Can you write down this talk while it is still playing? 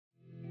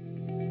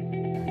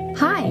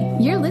Hi,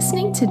 you're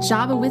listening to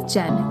Java with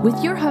Jen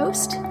with your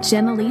host,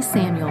 Jenna Lee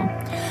Samuel.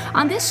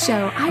 On this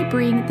show, I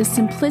bring the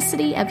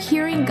simplicity of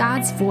hearing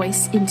God's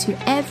voice into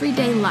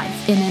everyday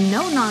life in a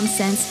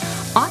no-nonsense,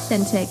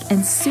 authentic,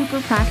 and super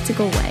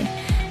practical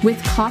way.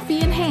 With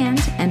coffee in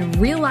hand and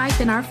real life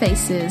in our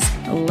faces,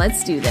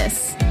 let's do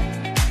this.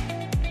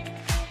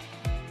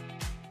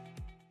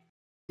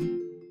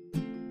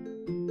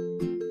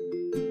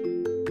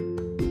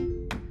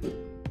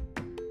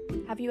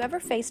 Have you ever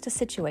faced a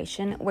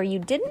situation where you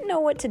didn't know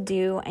what to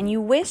do and you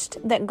wished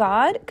that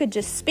God could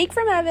just speak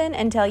from heaven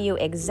and tell you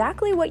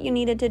exactly what you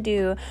needed to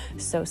do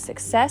so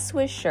success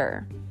was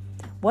sure?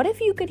 What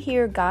if you could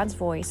hear God's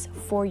voice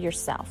for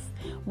yourself?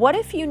 What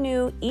if you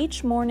knew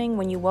each morning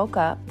when you woke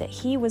up that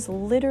He was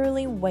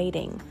literally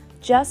waiting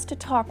just to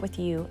talk with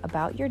you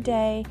about your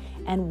day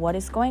and what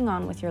is going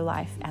on with your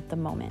life at the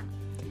moment?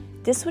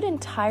 This would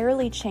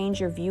entirely change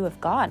your view of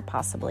God,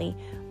 possibly,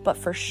 but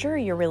for sure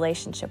your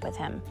relationship with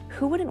Him.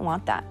 Who wouldn't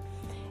want that?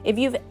 If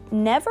you've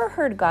never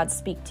heard God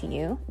speak to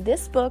you,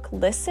 this book,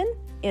 Listen,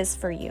 is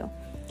for you.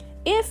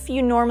 If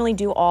you normally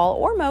do all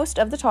or most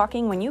of the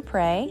talking when you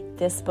pray,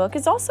 this book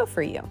is also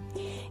for you.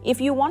 If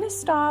you want to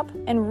stop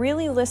and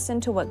really listen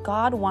to what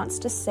God wants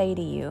to say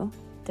to you,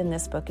 then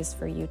this book is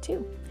for you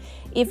too.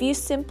 If you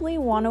simply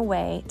want a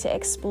way to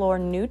explore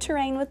new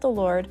terrain with the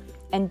Lord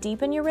and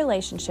deepen your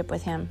relationship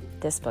with Him,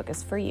 this book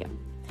is for you.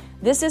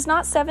 This is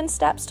not 7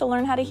 steps to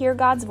learn how to hear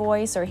God's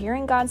voice or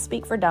hearing God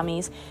speak for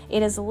dummies.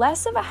 It is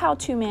less of a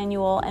how-to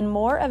manual and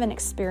more of an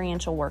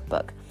experiential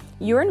workbook.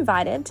 You're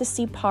invited to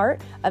see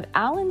part of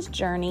Alan's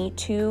journey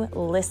to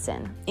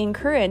listen,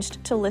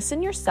 encouraged to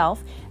listen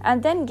yourself,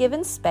 and then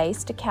given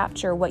space to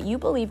capture what you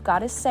believe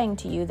God is saying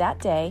to you that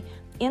day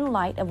in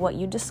light of what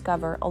you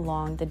discover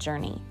along the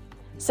journey.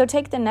 So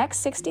take the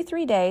next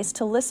 63 days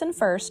to listen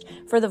first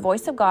for the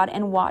voice of God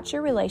and watch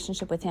your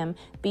relationship with Him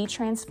be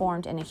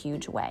transformed in a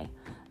huge way.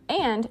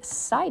 And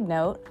side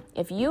note,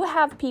 if you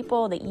have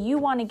people that you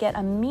want to get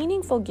a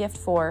meaningful gift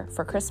for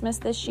Christmas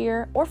this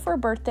year or for a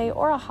birthday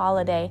or a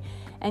holiday,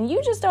 and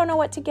you just don't know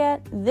what to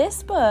get,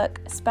 this book,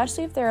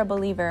 especially if they're a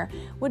believer,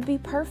 would be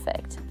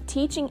perfect.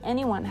 Teaching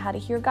anyone how to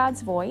hear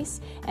God's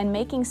voice and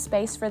making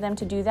space for them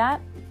to do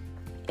that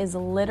is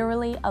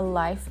literally a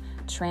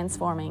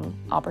life-transforming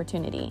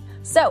opportunity.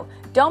 So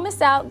don't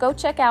miss out. Go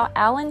check out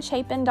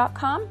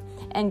alanchapin.com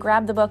and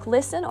grab the book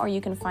Listen, or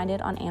you can find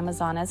it on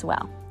Amazon as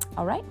well.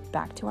 All right,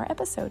 back to our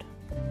episode.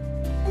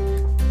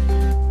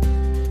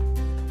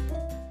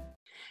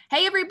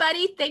 Hey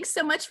everybody, thanks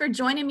so much for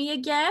joining me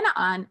again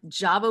on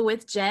Java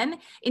with Jen.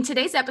 In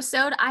today's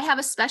episode, I have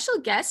a special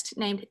guest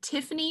named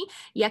Tiffany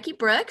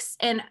Yecke,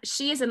 and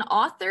she is an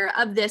author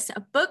of this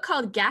book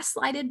called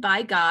Gaslighted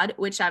by God,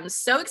 which I'm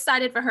so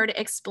excited for her to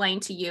explain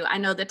to you. I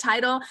know the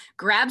title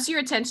grabs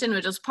your attention,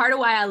 which is part of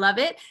why I love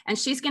it, and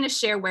she's going to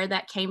share where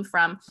that came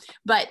from.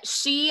 But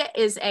she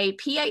is a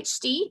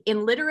Ph.D.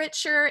 in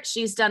literature.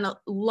 She's done a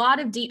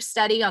lot of deep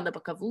study on the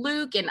book of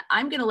Luke, and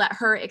I'm going to let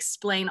her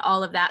explain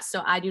all of that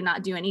so I do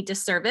not do any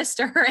disservice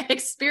to her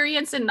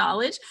experience and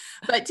knowledge.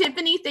 But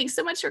Tiffany, thanks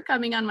so much for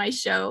coming on my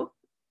show.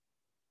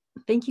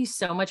 Thank you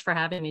so much for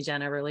having me,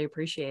 Jen. I really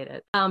appreciate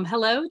it.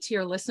 Hello to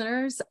your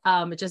listeners.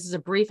 Just as a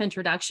brief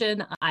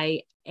introduction,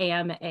 I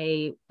am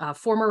a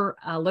former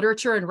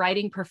literature and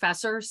writing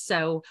professor.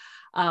 So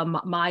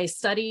my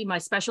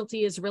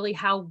specialty is really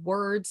how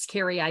words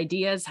carry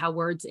ideas, how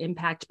words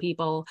impact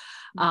people.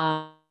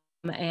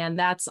 And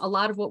that's a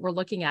lot of what we're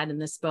looking at in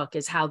this book,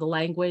 is how the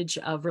language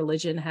of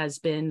religion has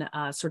been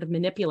sort of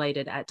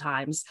manipulated at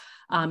times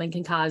and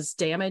can cause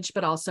damage,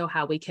 but also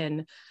how we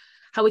can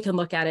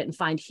look at it and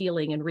find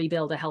healing and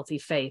rebuild a healthy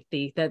faith.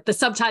 The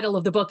subtitle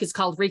of the book is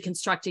called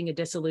Reconstructing a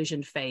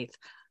Disillusioned Faith,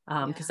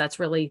 because that's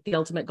really the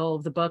ultimate goal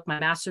of the book. My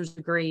master's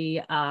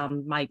degree,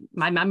 my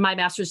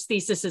master's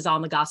thesis is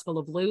on the Gospel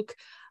of Luke.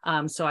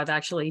 So I've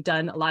actually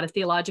done a lot of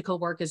theological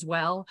work as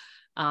well.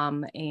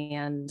 I'm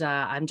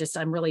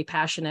really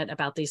passionate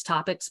about these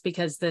topics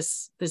because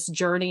this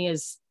journey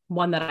is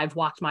one that I've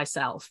walked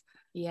myself.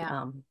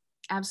 Yeah,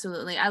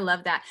 absolutely. I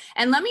love that.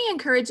 And let me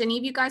encourage any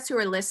of you guys who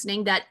are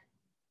listening that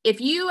if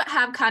you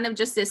have kind of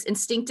just this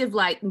instinctive,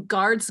 like,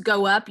 guards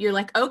go up, you're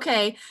like,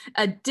 okay,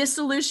 a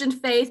disillusioned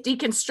faith,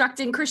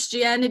 deconstructing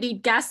Christianity,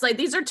 gaslight,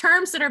 these are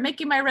terms that are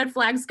making my red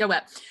flags go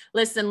up.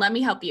 Listen, let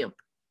me help you.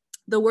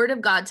 The Word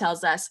of God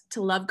tells us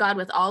to love God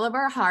with all of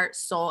our heart,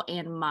 soul,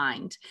 and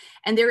mind.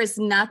 And there is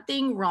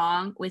nothing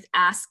wrong with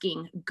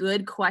asking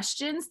good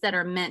questions that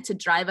are meant to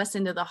drive us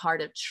into the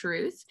heart of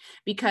truth,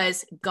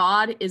 because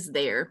God is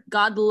there.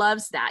 God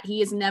loves that.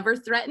 He is never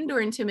threatened or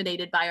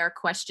intimidated by our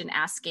question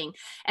asking.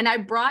 And I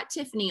brought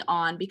Tiffany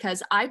on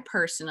because I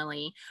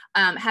personally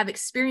have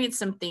experienced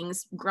some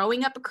things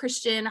growing up a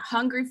Christian,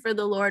 hungry for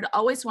the Lord,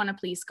 always want to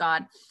please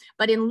God.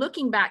 But in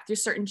looking back through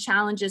certain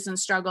challenges and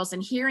struggles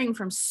and hearing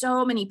from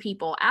so many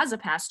people as a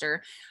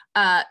pastor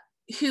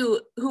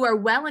who are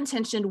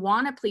well-intentioned,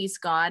 want to please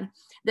God,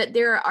 that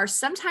there are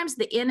sometimes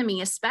the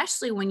enemy,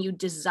 especially when you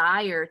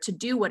desire to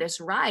do what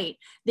is right,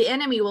 the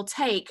enemy will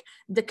take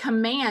the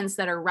commands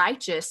that are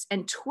righteous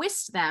and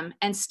twist them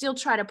and still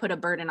try to put a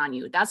burden on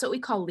you. That's what we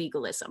call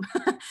legalism.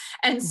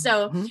 And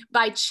so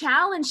by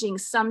challenging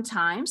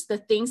sometimes the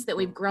things that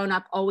we've grown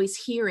up always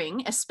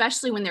hearing,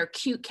 especially when they're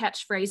cute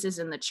catchphrases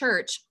in the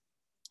church,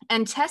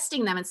 and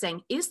testing them and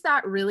saying, is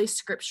that really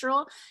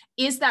scriptural?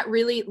 Is that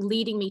really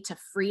leading me to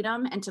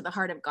freedom and to the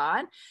heart of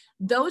God?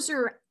 That's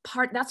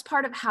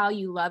part of how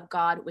you love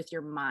God with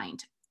your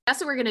mind.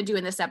 That's what we're going to do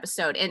in this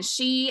episode. And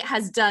she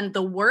has done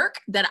the work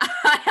that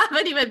I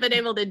haven't even been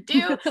able to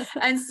do.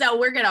 And so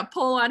we're going to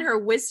pull on her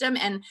wisdom,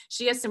 and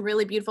she has some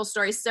really beautiful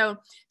stories. So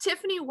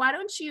Tiffany, why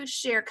don't you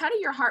share kind of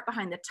your heart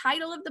behind the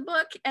title of the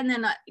book, and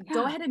then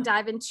go ahead and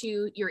dive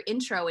into your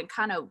intro and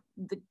kind of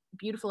the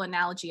beautiful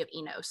analogy of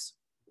Enos.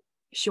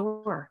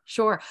 Sure.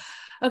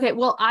 Okay.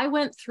 Well, I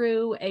went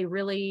through a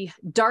really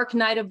dark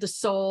night of the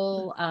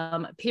soul,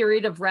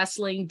 period of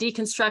wrestling,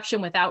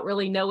 deconstruction without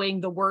really knowing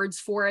the words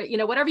for it,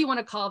 whatever you want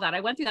to call that. I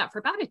went through that for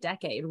about a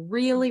decade,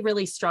 really,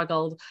 really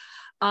struggled.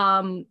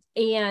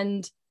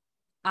 And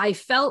I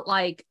felt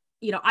like,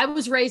 I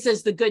was raised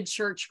as the good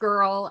church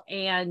girl,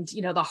 and,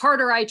 the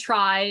harder I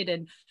tried,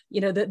 and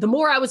the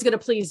more I was going to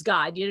please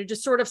God,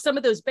 just sort of some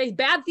of those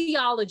bad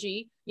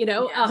theology,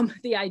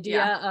 the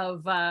idea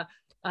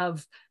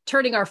of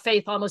turning our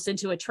faith almost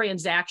into a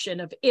transaction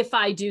of, if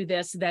I do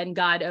this, then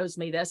God owes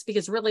me this,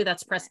 because really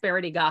that's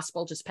prosperity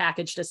gospel just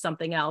packaged as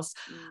something else.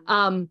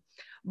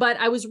 But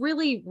I was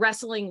really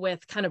wrestling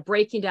with kind of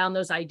breaking down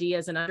those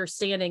ideas and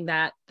understanding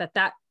that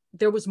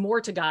there was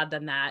more to God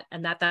than that,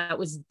 and that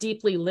was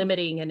deeply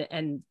limiting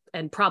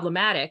and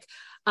problematic.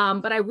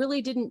 But I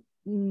really didn't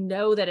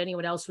know that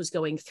anyone else was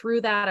going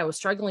through that. I was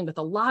struggling with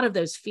a lot of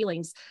those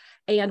feelings.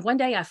 And one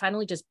day I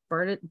finally just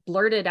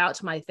blurted out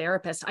to my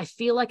therapist, I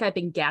feel like I've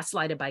been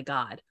gaslighted by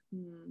God.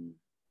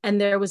 And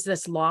there was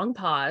this long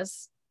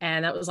pause,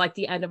 and that was like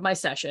the end of my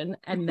session.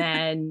 And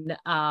then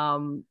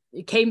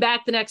it came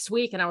back the next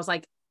week, and I was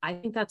like, I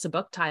think that's a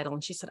book title.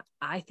 And she said,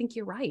 I think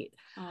you're right.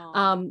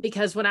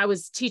 Because when I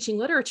was teaching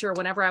literature,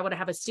 whenever I would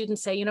have a student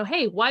say,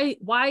 hey,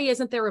 why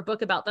isn't there a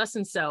book about thus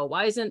and so?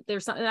 Why isn't there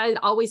something? I'd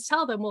always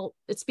tell them, well,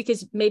 it's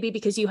because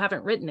you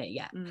haven't written it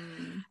yet.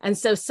 And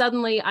so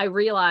suddenly I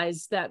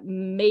realized that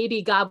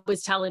maybe God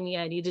was telling me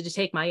I needed to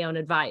take my own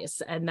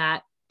advice, and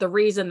that the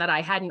reason that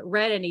I hadn't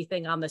read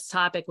anything on this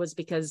topic was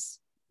because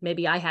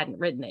maybe I hadn't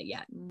written it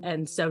yet.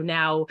 And so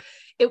now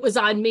it was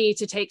on me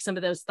to take some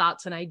of those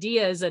thoughts and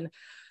ideas, and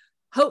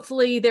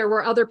hopefully there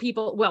were other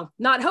people, well,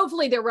 not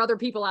hopefully there were other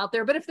people out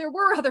there, but if there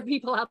were other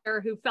people out there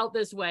who felt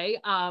this way,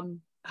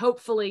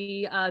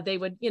 hopefully they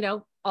would,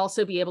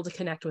 also be able to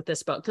connect with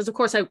this book. Because of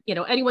course,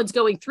 anyone's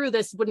going through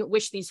this wouldn't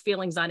wish these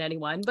feelings on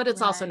anyone, but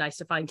it's also nice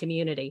to find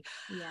community.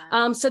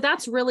 So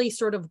that's really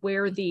sort of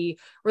where the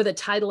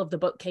title of the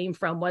book came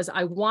from. Was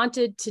I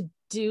wanted to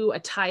do a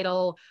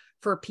title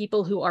for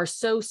people who are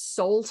so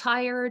soul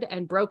tired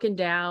and broken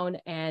down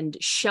and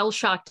shell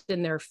shocked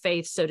in their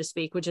faith, so to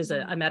speak, which is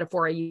a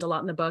metaphor I use a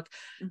lot in the book,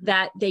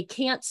 that they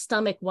can't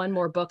stomach one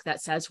more book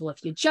that says, well,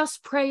 if you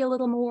just pray a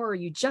little more, or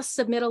you just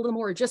submit a little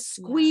more, or just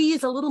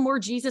squeeze a little more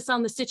Jesus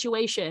on the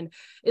situation,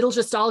 it'll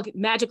just all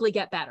magically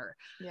get better.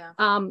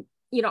 I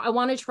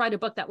wanted to write a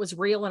book that was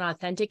real and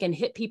authentic and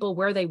hit people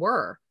where they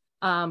were.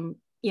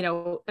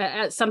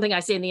 Something I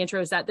say in the intro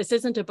is that this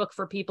isn't a book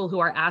for people who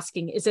are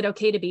asking, is it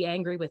okay to be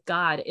angry with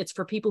God? It's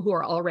for people who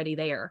are already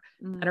there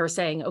and are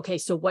saying, okay,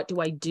 so what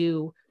do I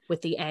do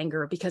with the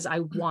anger? Because I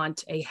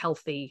want a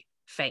healthy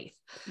faith.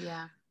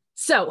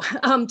 So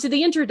to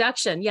the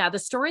introduction, the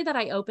story that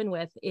I open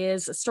with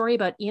is a story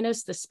about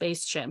Enos the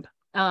space chimp.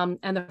 And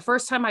the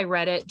first time I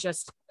read it,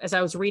 just as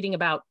I was reading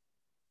about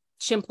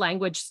chimp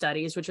language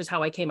studies, which is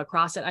how I came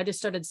across it, I just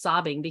started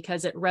sobbing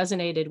because it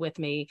resonated with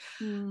me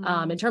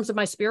in terms of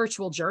my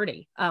spiritual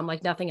journey,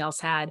 like nothing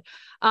else had.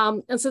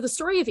 And so the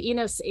story of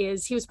Enos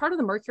is he was part of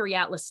the Mercury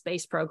Atlas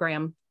space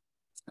program.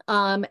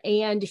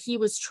 And he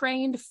was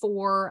trained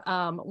for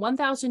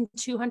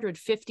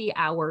 1,250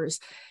 hours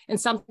in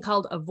something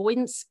called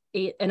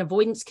an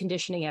avoidance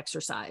conditioning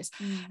exercise.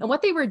 And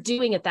what they were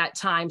doing at that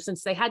time,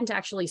 since they hadn't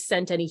actually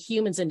sent any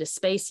humans into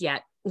space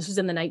yet, this was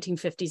in the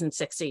 1950s and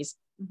 60s,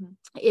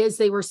 is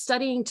they were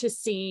studying to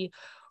see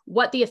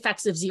what the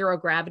effects of zero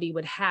gravity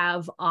would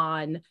have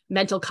on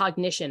mental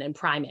cognition in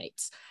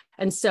primates.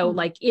 And so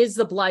like, is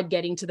the blood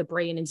getting to the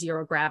brain in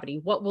zero gravity?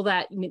 What will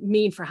that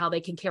mean for how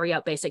they can carry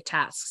out basic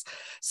tasks?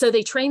 So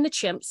they trained the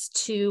chimps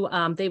to,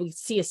 they would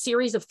see a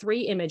series of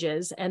 3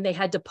 images, and they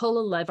had to pull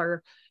a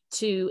lever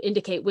to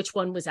indicate which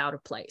one was out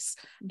of place.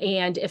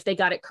 And if they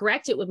got it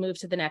correct, it would move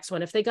to the next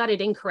one. If they got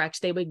it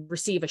incorrect, they would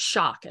receive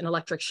an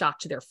electric shock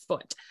to their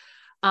foot.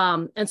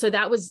 And so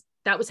that was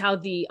how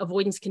the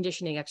avoidance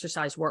conditioning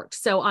exercise worked.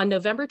 So on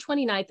November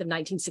 29th of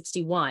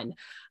 1961,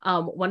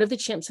 one of the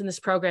chimps in this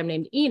program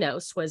named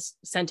Enos was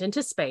sent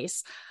into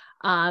space.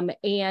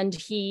 And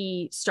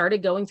he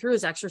started going through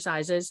his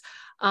exercises.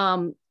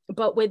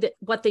 But with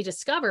what they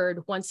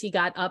discovered once he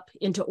got up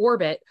into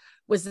orbit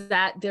was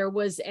that there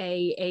was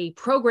a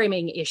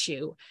programming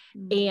issue,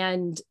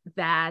 and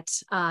that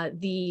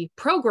the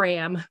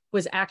program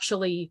was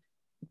actually,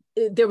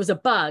 there was a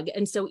bug.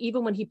 And so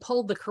even when he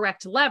pulled the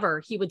correct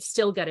lever, he would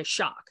still get a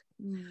shock.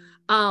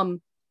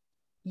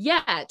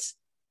 Yet,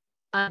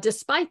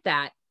 despite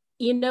that,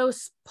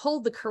 Enos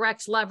pulled the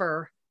correct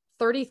lever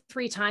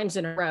 33 times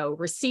in a row,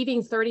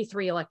 receiving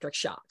 33 electric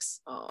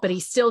shocks, but he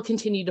still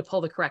continued to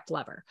pull the correct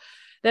lever.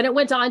 Then it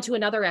went on to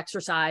another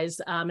exercise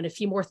and a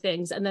few more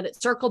things. And then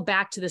it circled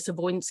back to this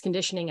avoidance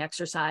conditioning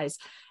exercise.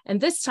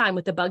 And this time,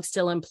 with the bug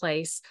still in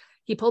place,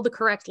 he pulled the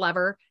correct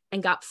lever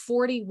and got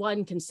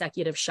 41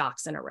 consecutive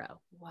shocks in a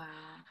row.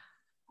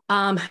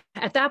 Wow.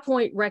 At that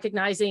point,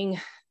 recognizing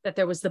that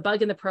there was the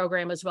bug in the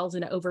program as well as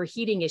an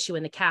overheating issue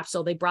in the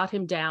capsule, they brought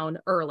him down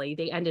early.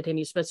 They ended him.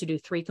 He was supposed to do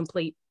 3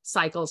 complete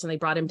cycles, and they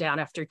brought him down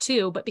after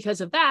 2. But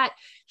because of that,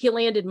 he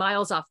landed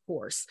miles off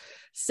course.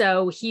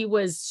 So he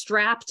was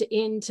strapped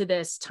into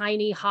this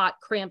tiny,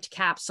 hot, cramped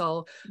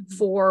capsule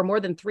for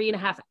more than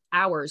 3.5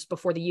 hours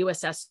before the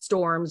USS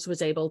Storms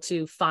was able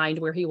to find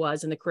where he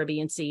was in the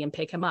Caribbean Sea and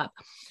pick him up.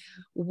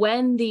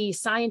 When the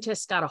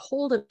scientists got a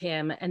hold of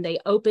him and they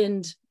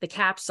opened the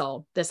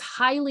capsule, this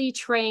highly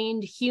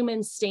trained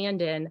human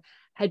stand-in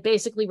had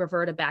basically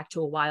reverted back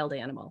to a wild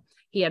animal.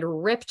 He had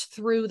ripped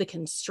through the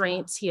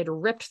constraints, he had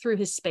ripped through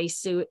his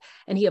spacesuit,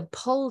 and he had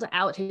pulled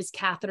out his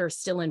catheter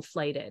still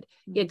inflated.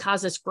 He had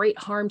caused this great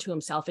harm to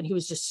himself, and he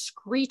was just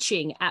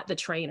screeching at the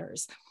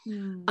trainers.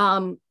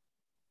 And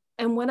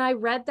when I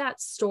read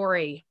that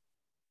story,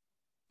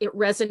 it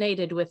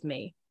resonated with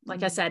me,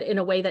 like I said, in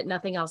a way that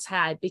nothing else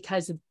had,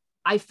 because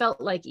I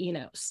felt like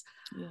Enos.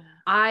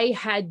 I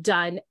had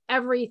done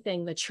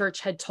everything the church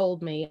had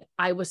told me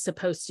I was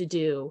supposed to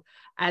do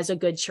as a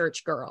good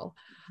church girl.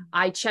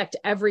 I checked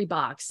every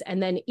box.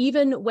 And then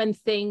even when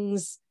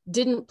things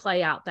didn't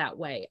play out that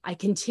way, I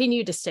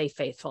continued to stay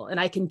faithful, and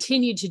I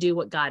continued to do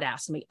what God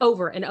asked me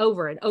over and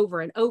over and over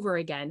and over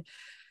again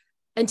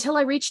until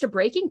I reached a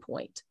breaking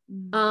point.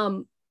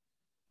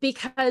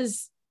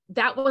 Because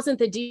that wasn't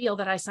the deal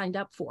that I signed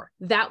up for.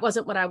 That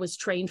wasn't what I was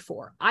trained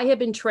for. I had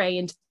been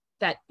trained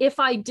that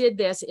if I did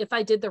this, if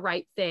I did the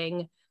right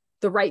thing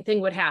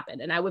would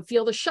happen. And I would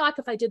feel the shock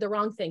if I did the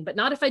wrong thing, but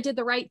not if I did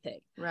the right thing.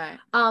 Right.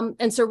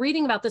 And so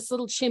reading about this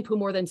little chimp who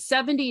more than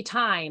 70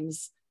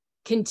 times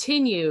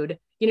continued,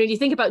 you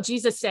think about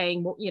Jesus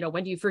saying,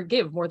 when do you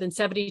forgive? More than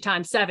 70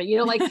 times 7,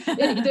 like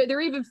there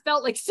even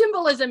felt like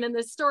symbolism in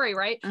this story.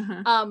 Right.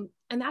 And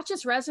that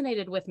just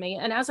resonated with me.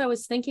 And as I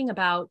was thinking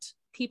about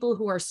people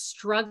who are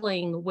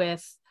struggling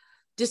with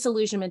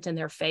disillusionment in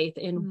their faith,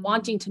 in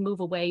wanting to move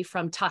away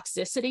from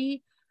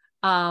toxicity,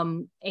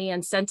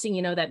 and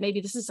sensing, that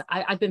maybe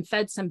I've been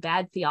fed some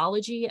bad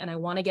theology and I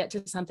want to get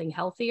to something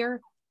healthier.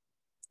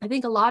 I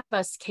think a lot of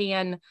us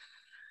can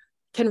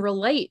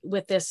relate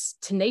with this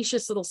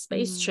tenacious little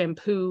space chimp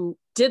who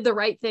did the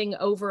right thing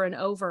over and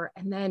over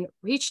and then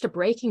reached a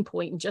breaking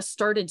point and just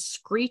started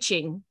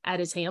screeching at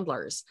his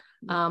handlers.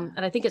 And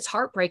I think it's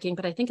heartbreaking,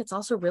 but I think it's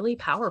also really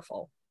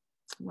powerful.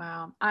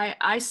 Wow.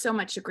 I so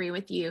much agree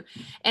with you.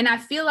 And I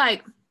feel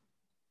like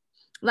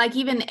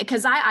even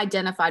because I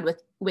identified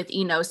with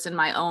Enos in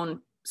my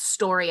own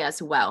story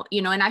as well,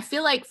 and I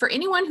feel like for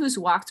anyone who's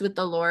walked with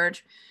the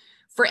Lord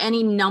for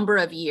any number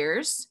of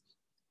years,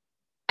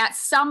 at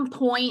some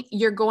point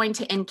you're going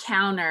to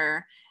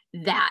encounter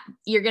that.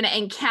 You're going to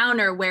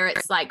encounter where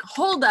it's like,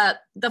 hold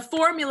up, the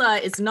formula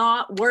is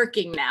not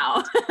working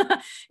now,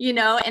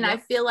 and I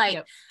feel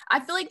like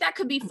that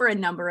could be for a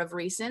number of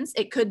reasons.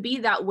 It could be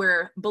that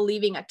we're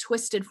believing a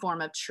twisted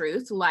form of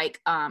truth,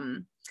 like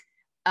the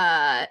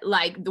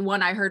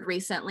one I heard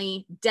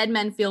recently, dead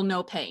men feel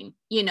no pain.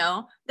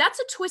 That's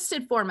a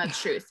twisted form of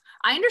truth.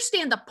 I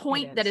understand the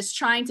point that is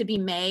trying to be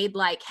made,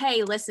 like,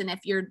 hey, listen,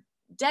 if you're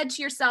dead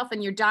to yourself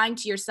and you're dying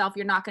to yourself,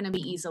 you're not going to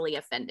be easily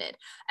offended.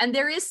 And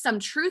there is some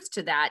truth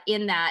to that,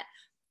 in that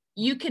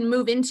you can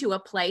move into a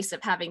place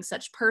of having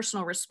such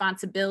personal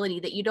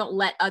responsibility that you don't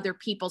let other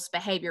people's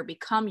behavior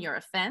become your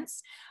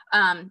offense,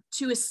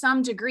 to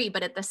some degree.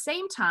 But at the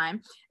same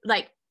time,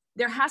 like,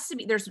 there has to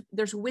be,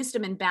 there's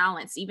wisdom and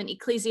balance. Even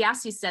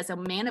Ecclesiastes says a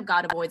man of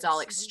God avoids all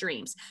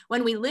extremes.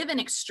 When we live in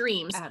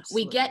extremes,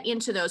 we get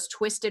into those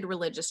twisted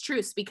religious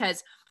truths,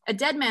 because a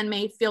dead man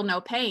may feel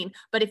no pain,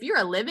 but if you're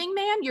a living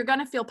man, you're going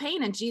to feel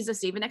pain. And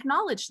Jesus even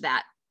acknowledged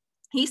that.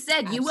 He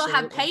said, you will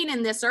have pain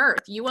in this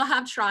earth. You will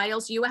have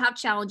trials. You will have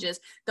challenges.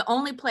 The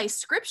only place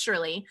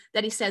scripturally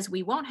that he says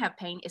we won't have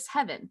pain is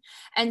heaven.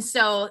 And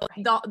so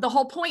the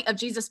whole point of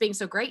Jesus being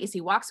so great is he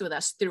walks with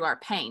us through our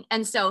pain.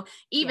 And so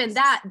even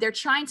that, they're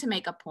trying to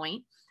make a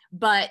point,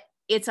 but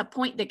it's a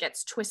point that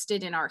gets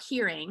twisted in our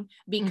hearing,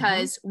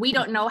 because we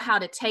don't know how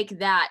to take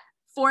that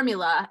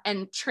formula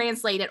and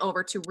translate it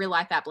over to real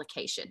life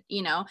application,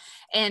 you know?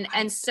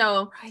 And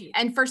so,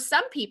 and for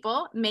some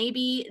people,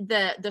 maybe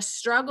the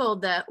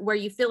struggle, where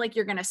you feel like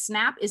you're going to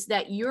snap is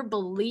that you're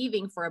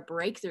believing for a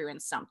breakthrough in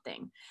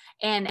something.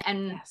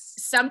 And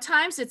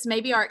sometimes it's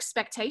maybe our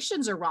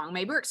expectations are wrong.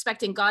 Maybe we're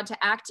expecting God to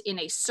act in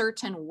a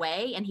certain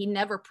way, and he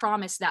never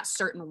promised that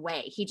certain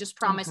way. He just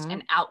promised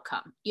an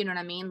outcome. You know what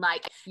I mean?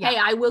 Like, hey,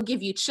 I will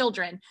give you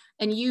children,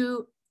 and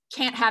you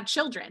can't have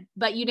children,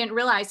 but you didn't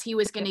realize he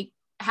was going to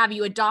have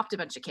you adopt a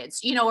bunch of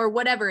kids, you know, or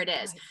whatever it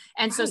is.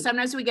 And so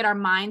sometimes we get our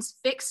minds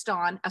fixed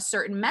on a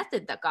certain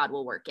method that God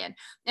will work in.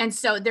 And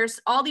so there's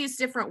all these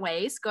different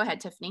ways. Go ahead,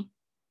 Tiffany.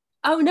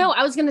 Oh, no,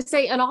 I was going to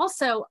say, and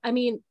also, I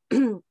mean,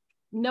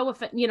 no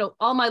offense, you know,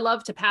 all my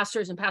love to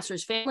pastors and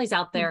pastors' families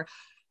out there,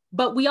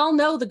 but we all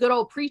know the good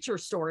old preacher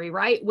story,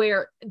 right?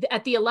 Where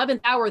at the 11th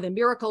hour, the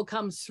miracle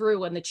comes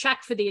through and the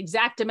check for the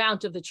exact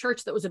amount of the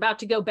church that was about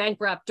to go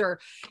bankrupt, or,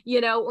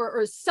 you know,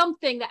 or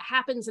something that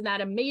happens in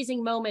that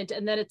amazing moment.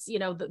 And then it's, you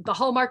know, the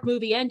Hallmark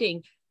movie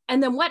ending.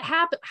 And then what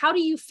happened? How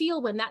do you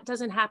feel when that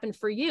doesn't happen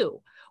for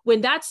you? When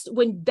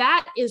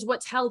that is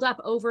what's held up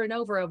over and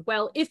over of,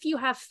 well, if you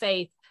have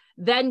faith,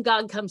 then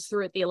God comes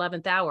through at the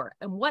 11th hour.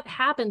 And what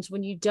happens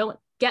when you don't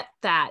get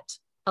that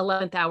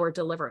 11th hour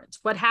deliverance?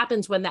 What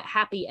happens when that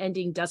happy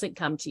ending doesn't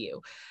come to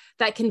you?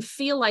 That can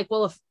feel like,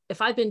 well, if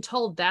I've been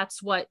told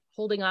that's what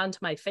holding on to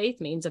my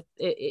faith means,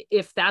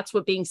 if that's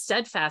what being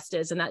steadfast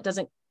is, and that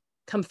doesn't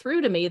come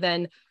through to me,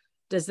 then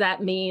does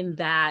that mean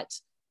that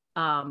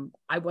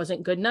I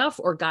wasn't good enough,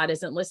 or God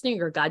isn't listening,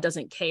 or God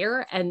doesn't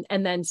care? And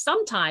then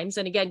sometimes,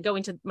 and again,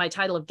 going to my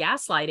title of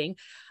gaslighting,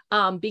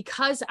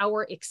 because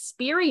our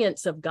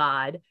experience of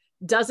God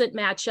doesn't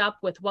match up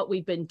with what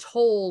we've been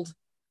told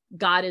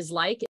God is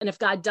like. And if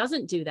God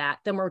doesn't do that,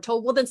 then we're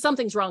told, well, then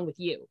something's wrong with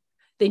you.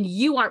 Then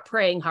you aren't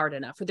praying hard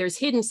enough, or there's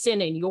hidden sin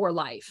in your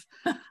life.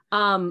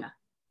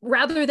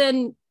 Rather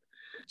than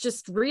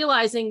just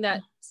realizing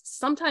that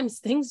sometimes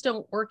things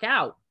don't work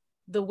out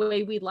the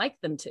way we'd like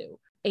them to.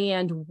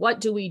 And what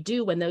do we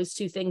do when those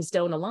two things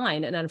don't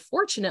align? And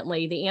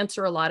unfortunately, the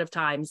answer a lot of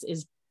times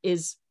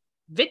is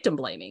victim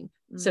blaming,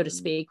 so to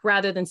speak,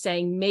 rather than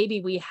saying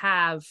maybe we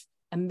have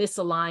a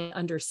misaligned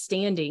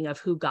understanding of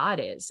who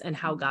God is and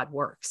how God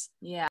works.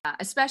 Yeah,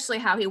 especially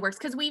how he works.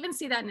 Because we even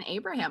see that in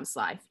Abraham's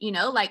life, you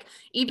know, like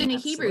even in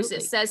Hebrews,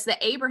 it says that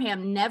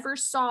Abraham never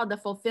saw the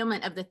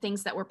fulfillment of the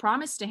things that were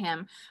promised to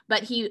him,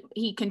 but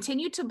he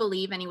continued to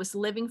believe, and he was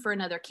living for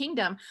another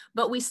kingdom.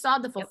 But we saw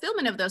the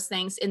fulfillment of those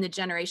things in the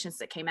generations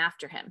that came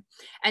after him.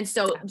 And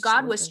so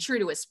God was true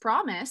to his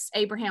promise.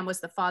 Abraham was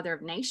the father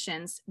of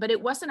nations, but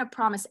it wasn't a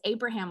promise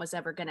Abraham was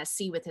ever going to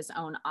see with his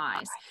own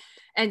eyes.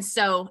 And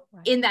so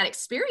in that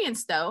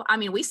experience, though, I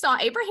mean, we saw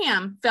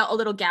Abraham felt a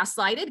little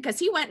gaslighted because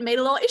he went and made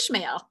a little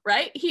Ishmael,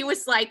 right? He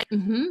was like,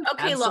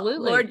 okay,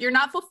 Lord, you're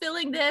not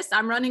fulfilling this.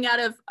 I'm running out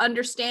of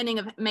understanding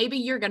of maybe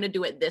you're going to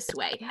do it this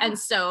way. Yeah. And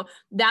so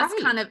that's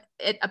kind of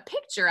a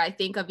picture, I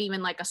think, of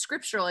even like a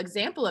scriptural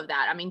example of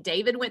that. I mean,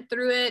 David went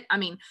through it. I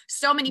mean,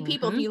 so many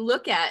people, if you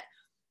look at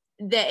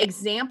the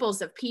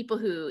examples of people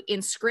who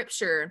in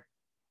scripture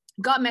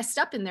got messed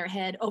up in their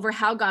head over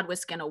how God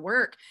was going to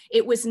work.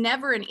 It was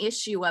never an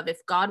issue of if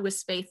God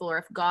was faithful or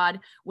if God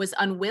was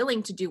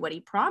unwilling to do what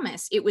he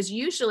promised. It was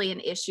usually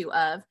an issue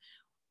of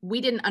we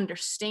didn't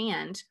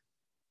understand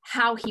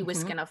how he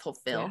was going to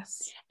fulfill.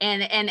 Yes.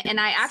 And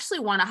I actually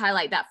want to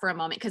highlight that for a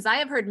moment, because I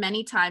have heard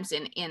many times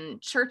in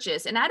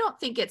churches, and I've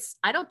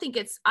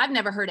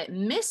never heard it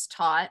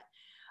mistaught,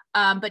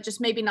 but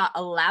just maybe not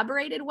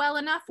elaborated well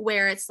enough,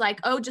 where it's like,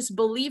 oh, just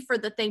believe for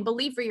the thing,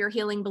 believe for your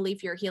healing, believe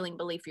for your healing,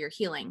 believe for your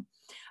healing,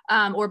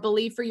 or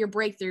believe for your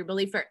breakthrough,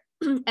 believe for.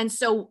 And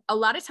so a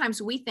lot of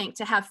times we think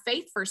to have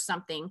faith for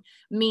something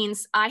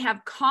means I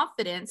have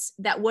confidence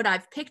that what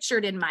I've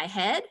pictured in my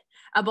head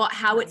about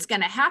how it's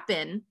going to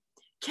happen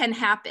can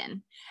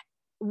happen.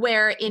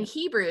 Where in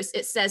Hebrews,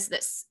 it says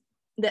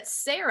that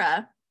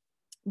Sarah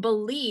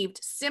believed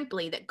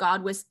simply that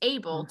God was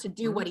able to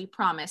do what he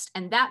promised.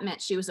 And that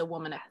meant she was a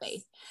woman of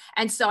faith.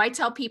 And so I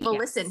tell people,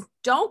 listen,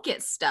 don't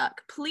get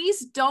stuck.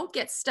 Please don't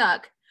get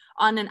stuck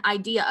on an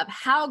idea of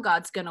how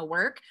God's going to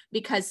work,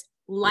 because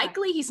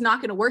likely he's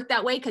not going to work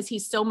that way because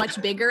he's so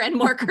much bigger and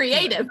more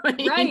creative.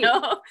 You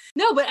know?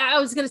 No, but I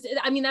was going to say,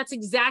 I mean, that's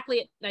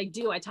exactly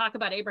it. I talk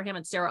about Abraham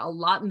and Sarah a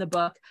lot in the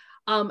book.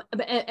 And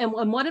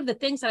one of the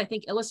things that I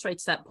think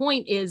illustrates that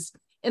point is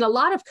in a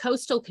lot of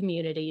coastal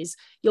communities,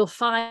 you'll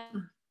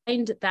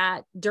find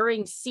that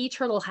during sea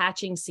turtle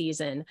hatching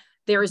season,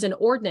 there is an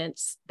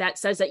ordinance that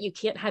says that you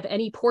can't have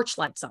any porch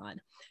lights on,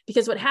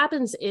 because what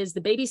happens is the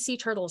baby sea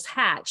turtles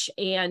hatch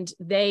and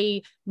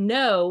they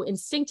know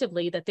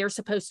instinctively that they're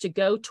supposed to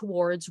go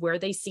towards where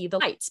they see the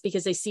lights,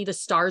 because they see the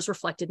stars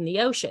reflected in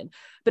the ocean.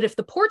 But if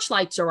the porch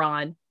lights are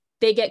on,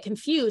 they get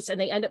confused and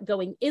they end up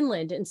going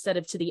inland instead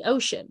of to the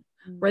ocean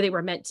where they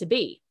were meant to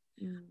be.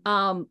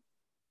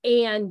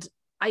 And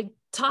I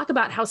talk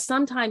about how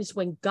sometimes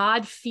when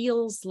God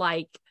feels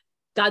like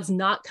God's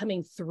not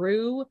coming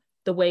through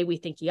the way we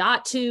think he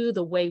ought to,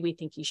 the way we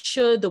think he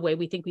should, the way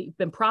we think we've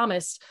been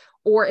promised,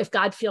 or if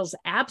God feels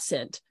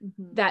absent,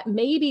 that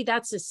maybe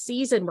that's a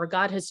season where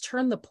God has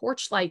turned the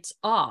porch lights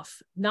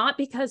off, not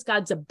because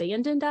God's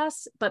abandoned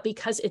us, but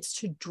because it's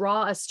to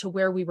draw us to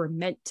where we were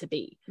meant to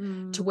be,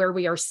 to where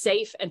we are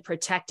safe and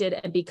protected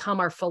and become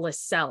our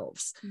fullest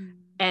selves.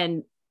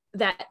 And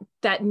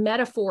that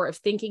metaphor of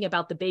thinking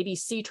about the baby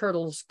sea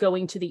turtles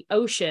going to the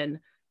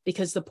ocean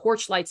because the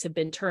porch lights have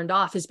been turned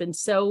off has been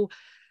so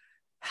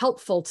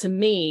helpful to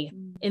me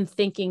in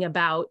thinking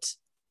about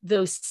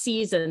those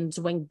seasons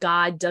when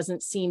God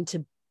doesn't seem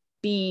to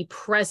be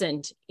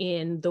present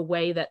in the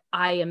way that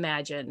I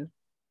imagine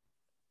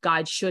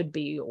God should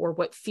be, or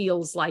what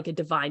feels like a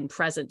divine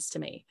presence to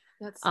me.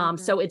 That's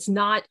so it's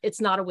not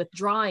a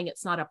withdrawing,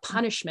 it's not a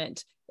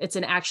punishment, it's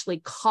an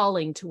actually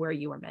calling to where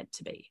you are meant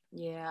to be.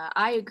 Yeah,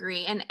 I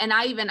agree. And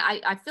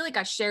I feel like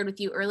I shared with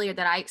you earlier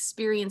that I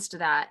experienced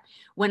that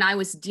when I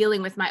was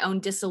dealing with my own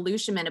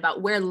disillusionment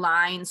about where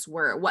lines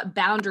were, what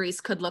boundaries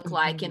could look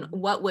like, and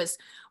what was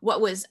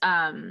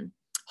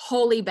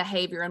holy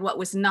behavior and what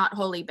was not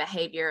holy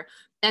behavior.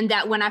 And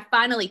that when I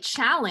finally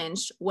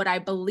challenged what I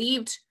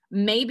believed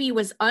maybe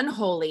was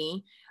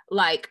unholy,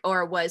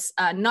 or was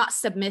not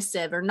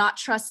submissive or not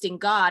trusting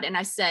God. And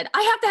I said,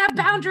 I have to have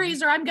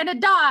boundaries or I'm going to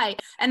die.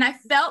 And I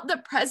felt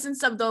the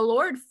presence of the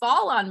Lord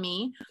fall on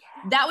me. Yes.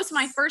 That was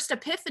my first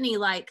epiphany.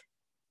 Like,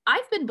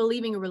 I've been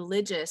believing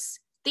religious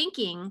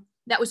thinking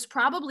that was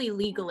probably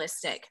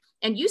legalistic.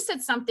 And you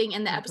said something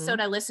in the episode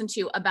I listened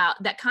to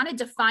about that kind of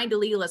defined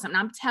legalism. And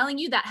I'm telling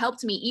you, that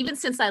helped me even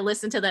since I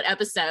listened to that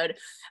episode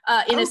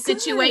in a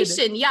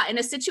situation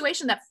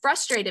that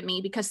frustrated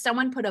me because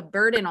someone put a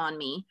burden on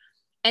me.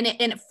 And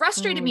it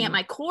frustrated me at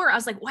my core. I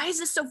was like, why is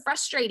this so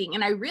frustrating?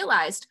 And I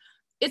realized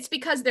it's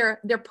because they're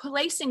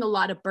placing a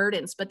lot of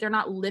burdens, but they're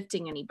not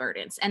lifting any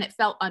burdens. And it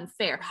felt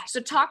unfair. Right. So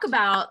talk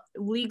about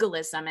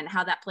legalism and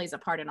how that plays a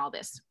part in all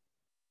this.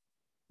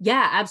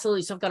 Yeah,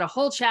 absolutely. So I've got a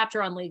whole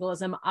chapter on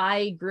legalism.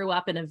 I grew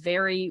up in a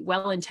very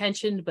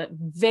well-intentioned, but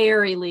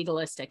very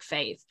legalistic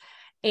faith.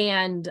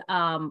 And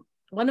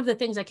one of the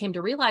things I came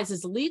to realize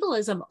is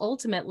legalism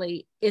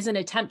ultimately is an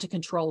attempt to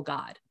control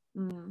God.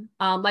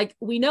 Like,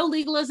 we know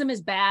legalism is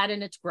bad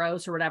and it's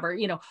gross or whatever,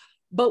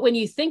 but when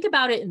you think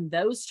about it in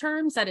those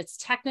terms, that it's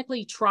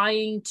technically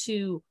trying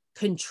to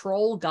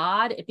control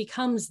God, it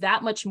becomes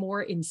that much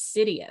more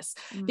insidious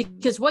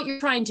because what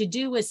you're trying to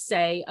do is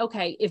say,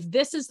 okay, if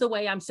this is the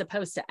way I'm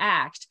supposed to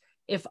act,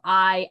 if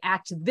I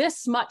act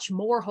this much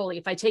more holy,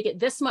 if I take it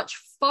this much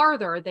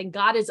farther, then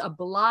God is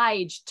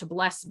obliged to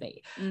bless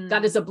me.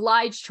 God is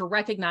obliged to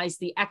recognize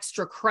the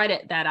extra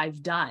credit that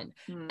I've done.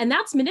 And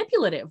that's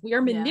manipulative. We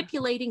are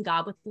manipulating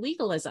God with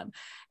legalism.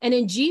 And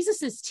in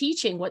Jesus's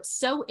teaching, what's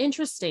so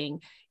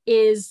interesting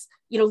is,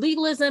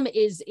 legalism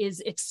is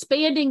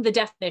expanding the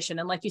definition.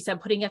 And like you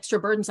said, putting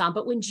extra burdens on.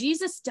 But when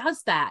Jesus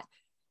does that,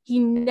 he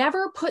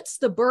never puts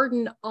the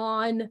burden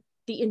on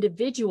the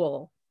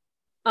individual.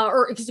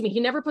 He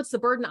never puts the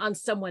burden on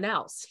someone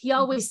else. He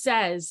always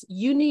says,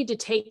 you need to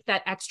take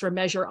that extra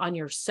measure on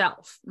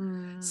yourself.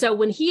 So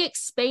when he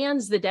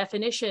expands the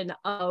definition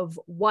of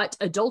what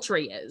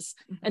adultery is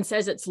and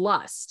says it's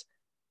lust,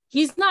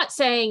 he's not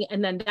saying,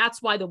 and then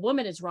that's why the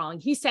woman is wrong.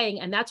 He's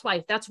saying, and that's why,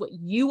 if that's what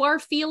you are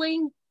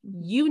feeling,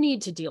 you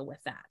need to deal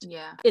with that.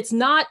 Yeah. It's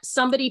not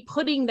somebody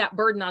putting that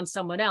burden on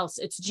someone else.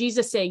 It's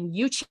Jesus saying,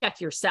 you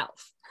check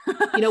yourself.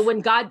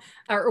 When God,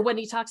 or when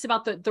he talks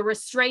about the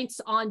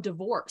restraints on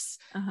divorce,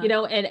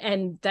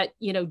 and that,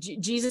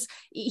 Jesus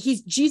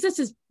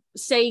is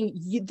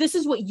saying, this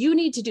is what you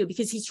need to do,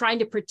 because he's trying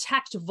to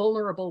protect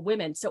vulnerable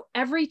women. So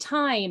every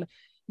time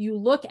you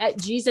look at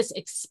Jesus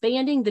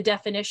expanding the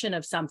definition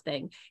of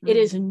something, it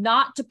is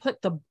not to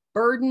put the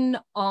burden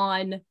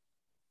on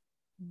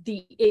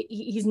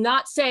he's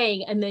not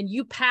saying, and then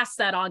you pass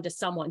that on to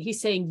someone.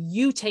 He's saying,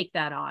 you take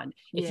that on.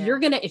 If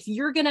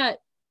you're gonna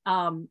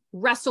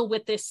wrestle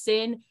with this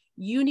sin,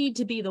 you need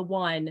to be the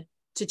one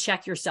to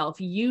check yourself.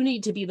 You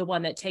need to be the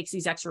one that takes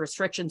these extra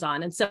restrictions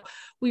on. And so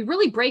we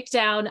really break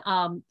down,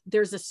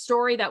 there's a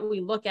story that we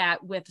look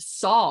at with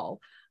Saul.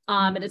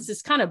 And it's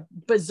this kind of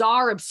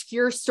bizarre,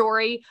 obscure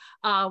story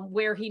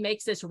where he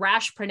makes this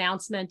rash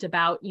pronouncement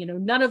about,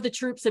 none of the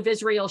troops of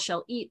Israel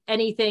shall eat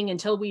anything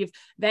until we've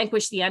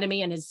vanquished the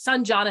enemy. And his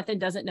son Jonathan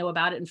doesn't know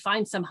about it and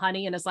finds some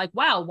honey and is like,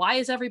 wow, why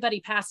is everybody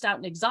passed out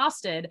and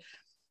exhausted?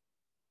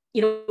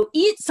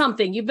 Eat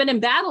something. You've been in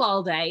battle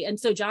all day. And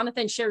so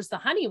Jonathan shares the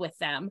honey with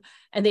them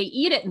and they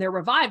eat it and they're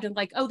revived and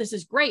like, oh, this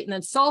is great. And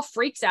then Saul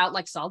freaks out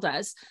like Saul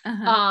does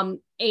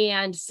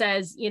and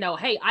says,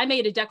 hey, I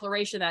made a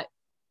declaration that,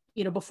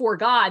 before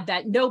God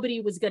that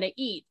nobody was going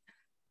to eat.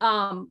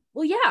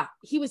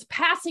 He was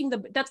passing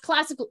that's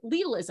classic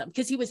legalism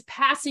because he was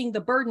passing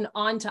the burden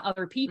on to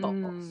other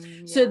people.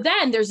 So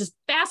then there's this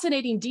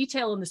fascinating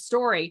detail in the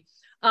story.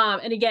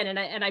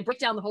 And I break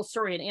down the whole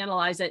story and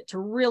analyze it to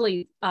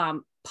really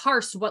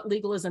parse what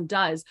legalism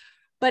does.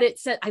 But it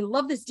said, I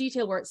love this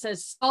detail where it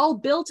says, Saul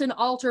built an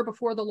altar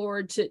before the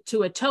Lord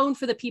to atone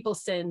for the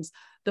people's sins,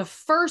 the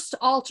first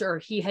altar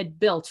he had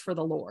built for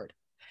the Lord.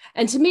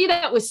 And to me,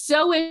 that was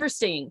so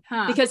interesting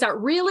because that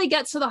really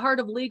gets to the heart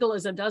of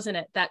legalism, doesn't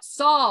it? That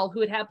Saul,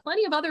 who had had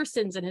plenty of other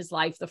sins in his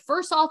life, the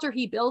first altar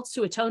he builds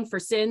to atone for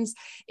sins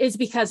is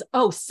because,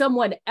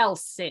 someone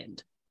else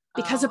sinned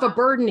because of a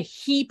burden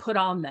he put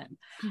on them.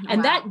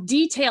 And that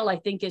detail, I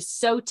think, is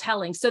so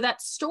telling. So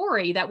that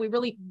story that we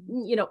really,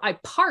 I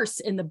parse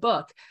in the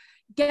book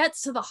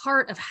gets to the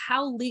heart of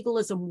how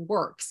legalism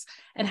works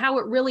and how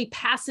it really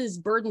passes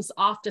burdens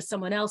off to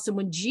someone else. And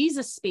when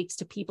Jesus speaks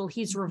to people,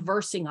 he's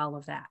reversing all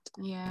of that.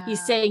 Yeah.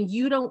 He's saying,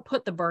 you don't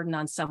put the burden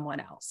on someone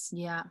else.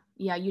 Yeah.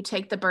 Yeah. You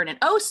take the burden.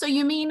 Oh, so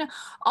you mean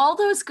all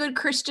those good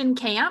Christian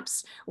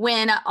camps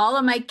when all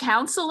of my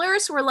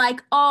counselors were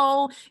like,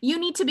 oh, you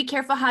need to be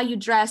careful how you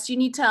dress. You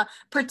need to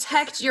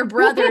protect your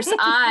brother's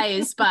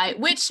eyes by,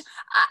 which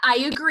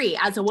I agree.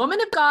 As a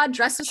woman of God,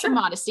 dress with some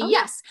modesty.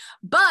 Yes.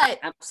 But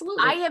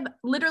absolutely.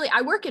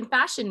 I work in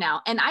fashion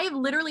now, and I have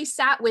literally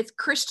sat with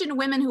Christian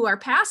women who are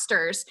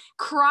pastors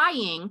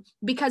crying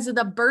because of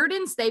the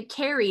burdens they've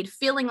carried,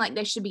 feeling like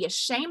they should be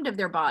ashamed of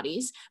their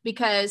bodies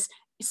because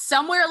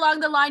somewhere along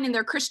the line in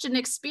their Christian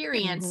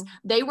experience,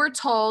 they were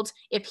told,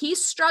 if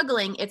he's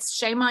struggling, it's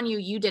shame on you.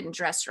 You didn't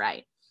dress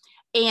right.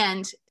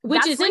 And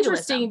which is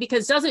interesting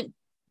because doesn't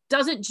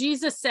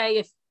Jesus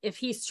say if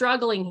he's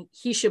struggling,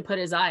 he should put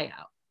his eye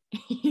out?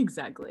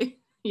 Exactly.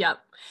 Yep.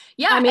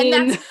 Yeah. I mean,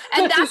 and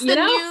that's the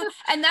new,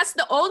 and that's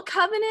the old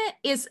covenant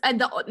is, I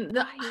don't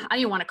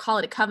even want to call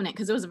it a covenant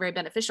because it was very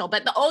beneficial,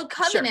 but the old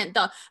covenant,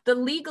 the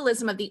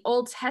legalism of the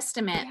Old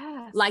Testament,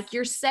 like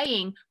you're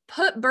saying,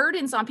 put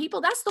burdens on people.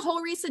 That's the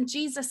whole reason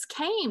Jesus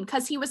came,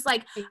 because he was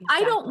like,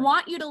 I don't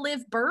want you to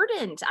live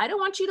burdened. I don't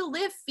want you to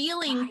live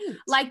feeling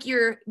like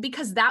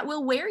because that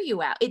will wear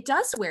you out. It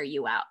does wear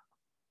you out.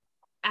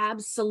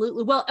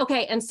 Absolutely. Well,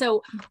 okay. And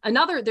so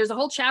there's a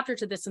whole chapter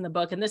to this in the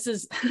book. And this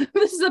is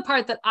the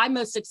part that I'm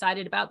most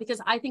excited about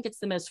because I think it's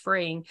the most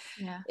freeing,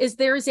 is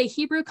there is a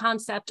Hebrew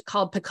concept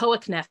called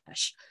Pikoach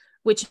Nefesh,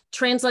 which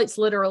translates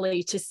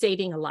literally to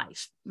saving a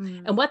life.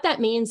 And what that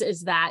means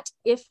is that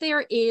if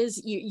there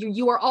is,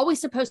 you are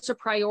always supposed to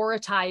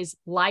prioritize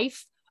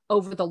life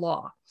over the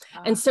law.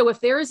 And so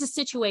if there is a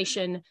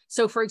situation,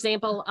 so for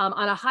example,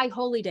 on a high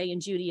holy day in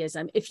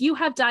Judaism, if you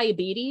have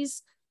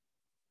diabetes,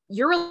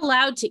 you're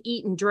allowed to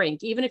eat and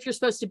drink, even if you're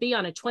supposed to be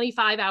on a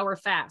 25-hour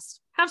fast.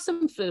 Have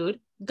some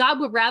food. God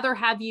would rather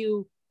have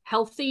you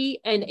healthy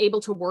and able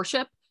to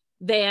worship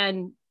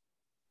than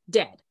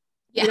dead.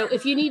 Yeah.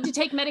 If you need to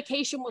take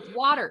medication with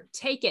water,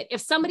 take it. If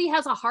somebody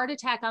has a heart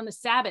attack on the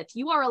Sabbath,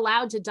 you are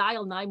allowed to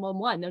dial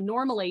 911. Now,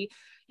 normally,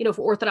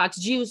 for Orthodox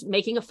Jews,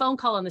 making a phone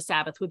call on the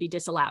Sabbath would be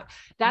disallowed.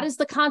 That is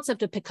the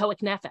concept of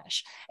Pikoach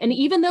Nefesh. And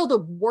even though the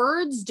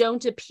words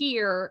don't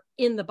appear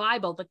in the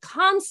Bible, the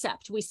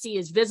concept we see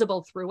is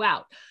visible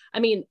throughout. I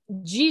mean,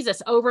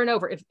 Jesus over and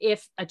over,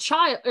 if a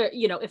child,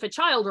 if a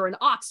child or an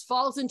ox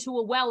falls into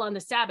a well on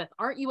the Sabbath,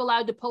 aren't you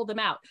allowed to pull them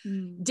out?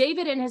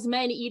 David and his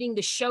men eating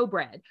the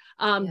showbread.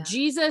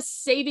 Jesus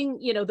saving,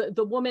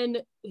 the woman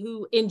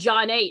who in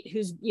John 8,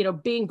 who's,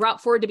 being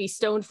brought forward to be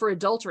stoned for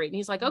adultery. And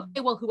he's like,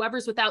 okay, well,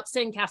 whoever's without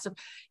sin casts him.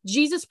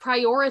 Jesus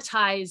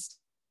prioritized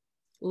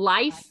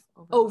life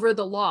over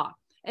the law.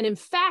 And in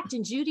fact,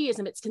 in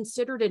Judaism, it's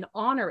considered an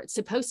honor. It's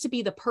supposed to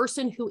be the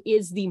person who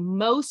is the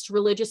most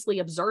religiously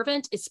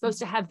observant is supposed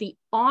to have the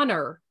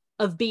honor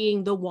of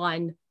being the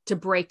one to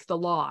break the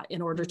law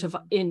in order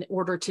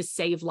to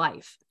save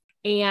life.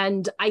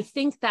 And I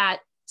think that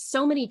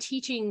so many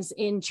teachings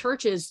in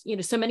churches,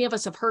 so many of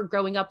us have heard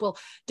growing up, well,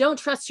 don't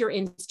trust your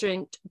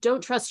instinct,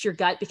 don't trust your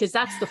gut, because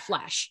that's the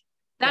flesh.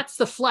 That's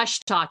the flesh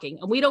talking.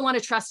 And we don't want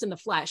to trust in the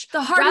flesh.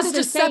 The heart is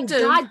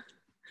deceptive. God,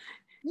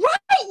 right.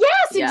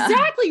 Yes,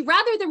 exactly.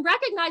 Rather than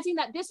recognizing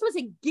that this was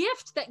a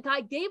gift that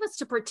God gave us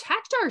to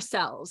protect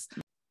ourselves.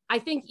 I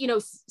think,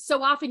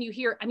 so often you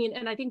hear,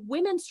 and I think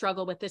women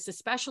struggle with this,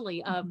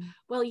 especially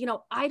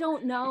well, I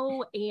don't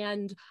know.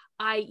 And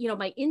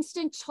my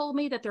instinct told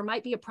me that there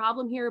might be a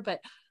problem here, but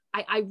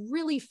I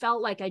really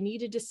felt like I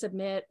needed to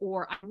submit,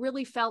 or I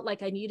really felt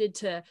like I needed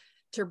to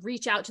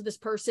reach out to this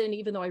person,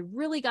 even though I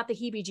really got the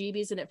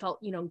heebie-jeebies and it felt,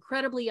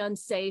 incredibly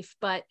unsafe.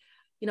 But,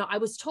 I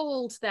was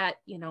told that,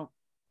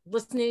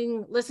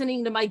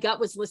 listening to my gut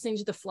was listening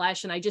to the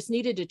flesh, and I just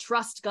needed to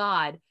trust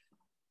God.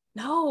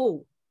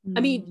 No,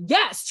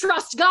 yes,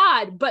 trust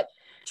God, but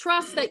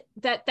trust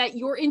that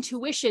your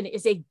intuition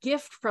is a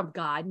gift from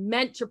God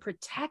meant to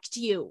protect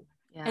you.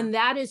 Yeah. And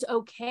that is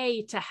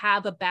okay to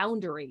have a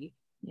boundary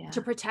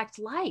to protect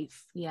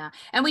life. Yeah.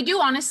 And we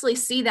do honestly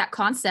see that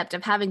concept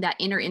of having that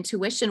inner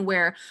intuition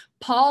where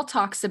Paul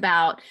talks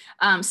about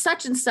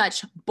such and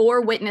such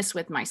bore witness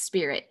with my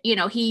spirit.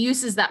 He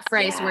uses that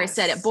phrase where he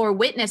said it bore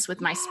witness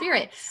with my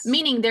spirit,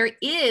 meaning there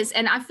is,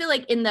 and I feel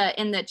like in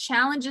the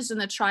challenges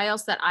and the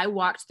trials that I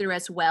walked through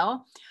as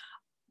well,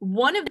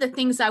 one of the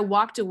things I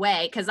walked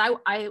away, because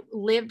I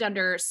lived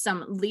under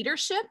some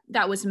leadership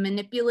that was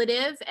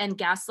manipulative and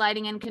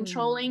gaslighting and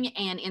controlling.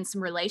 And in some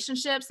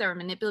relationships, there were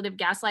manipulative,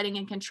 gaslighting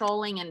and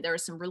controlling. And there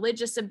was some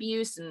religious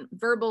abuse and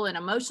verbal and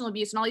emotional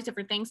abuse and all these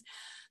different things.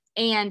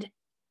 And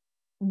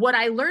what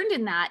I learned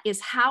in that is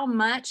how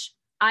much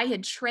I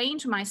had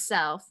trained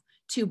myself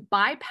to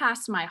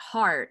bypass my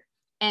heart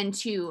and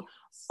to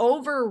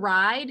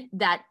override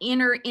that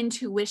inner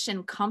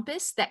intuition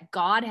compass that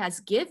God has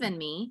given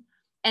me,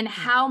 and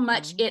how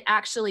much it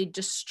actually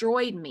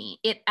destroyed me.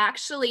 It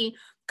actually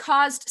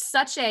caused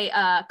such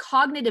a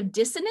cognitive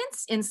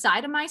dissonance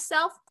inside of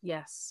myself.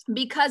 Yes.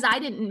 Because I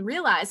didn't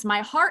realize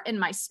my heart and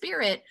my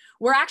spirit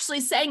were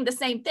actually saying the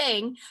same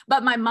thing,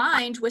 but my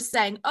mind was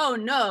saying, oh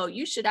no,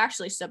 you should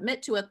actually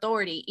submit to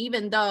authority,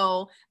 even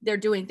though they're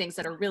doing things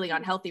that are really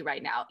unhealthy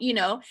right now, you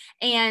know,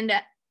 and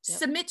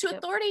submit to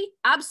authority.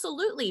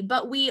 Absolutely.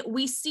 But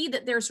we see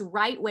that there's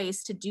right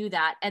ways to do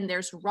that, and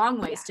there's wrong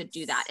ways to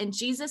do that. And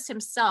Jesus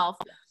himself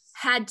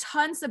had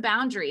tons of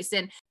boundaries.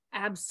 And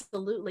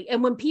absolutely.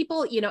 And when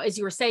people, you know, as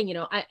you were saying, you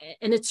know,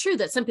 and it's true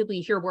that some people,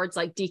 you hear words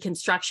like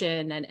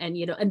deconstruction and,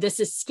 you know, and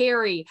this is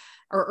scary,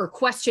 or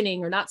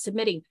questioning or not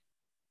submitting.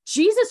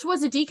 Jesus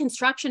was a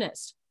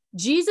deconstructionist.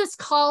 Jesus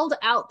called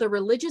out the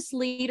religious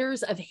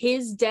leaders of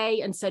his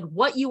day and said,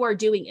 what you are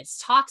doing is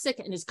toxic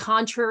and is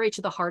contrary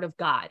to the heart of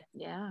God.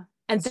 Yeah.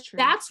 And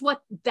that's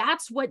what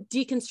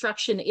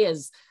deconstruction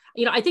is.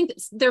 You know, I think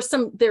there's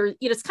you know,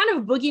 it's kind of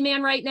a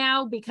boogeyman right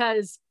now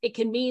because it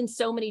can mean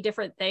so many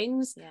different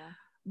things. Yeah.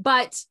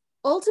 But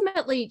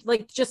ultimately,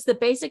 like, just the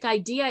basic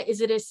idea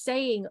is it is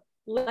saying,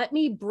 let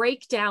me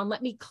break down,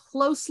 let me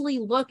closely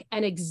look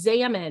and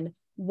examine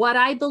what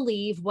I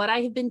believe, what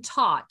I have been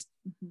taught,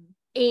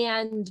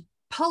 and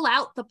pull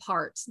out the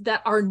parts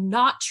that are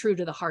not true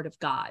to the heart of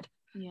God,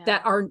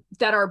 that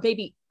are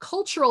maybe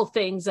cultural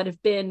things that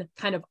have been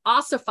kind of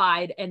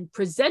ossified and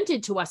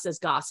presented to us as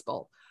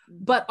gospel,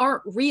 but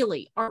aren't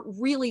really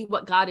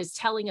what God is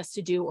telling us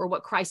to do or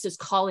what Christ is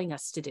calling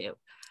us to do.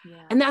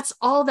 Yeah. And that's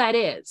all that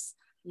is.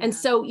 Yeah. And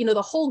so, you know,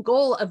 the whole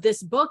goal of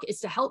this book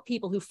is to help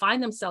people who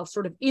find themselves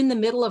sort of in the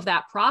middle of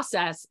that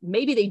process.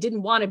 Maybe they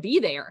didn't want to be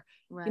there,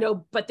 you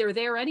know, but they're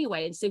there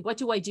anyway, and say, what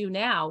do I do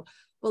now?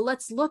 Well,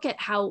 let's look at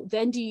how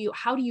do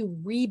you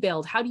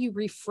rebuild? How do you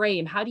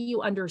reframe? How do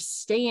you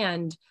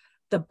understand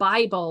the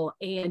Bible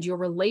and your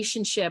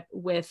relationship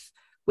with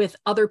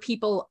other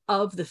people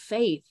of the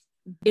faith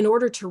in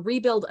order to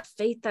rebuild a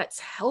faith that's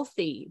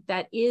healthy,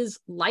 that is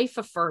life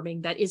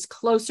affirming, that is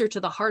closer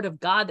to the heart of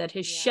God, that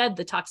has shed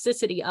the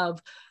toxicity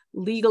of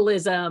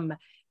legalism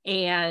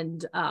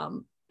and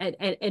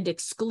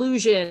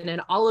exclusion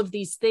and all of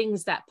these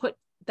things that put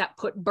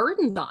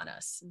burdens on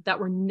us that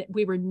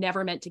we were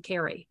never meant to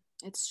carry.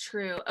 It's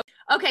true.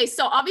 Okay,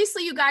 so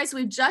obviously, you guys,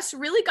 we've just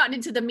really gotten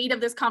into the meat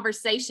of this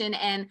conversation,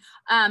 and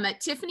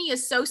Tiffany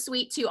is so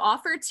sweet to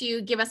offer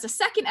to give us a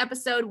second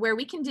episode where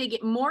we can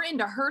dig more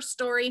into her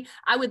story.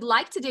 I would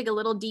like to dig a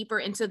little deeper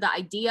into the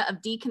idea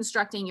of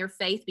deconstructing your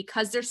faith,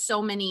 because there's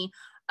so many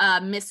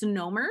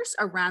misnomers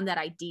around that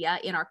idea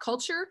in our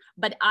culture,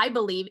 but I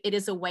believe it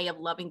is a way of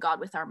loving God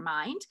with our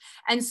mind.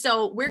 And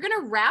so we're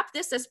going to wrap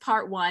this as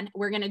part 1.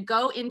 We're going to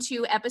go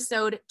into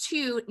episode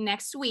 2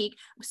 next week.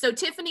 So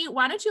Tiffany,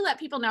 why don't you let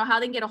people know how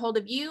they can get a hold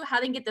of you,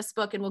 how they can get this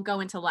book, and we'll go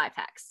into life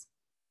hacks.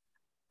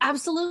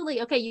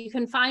 Absolutely. Okay. You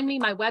can find me.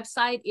 My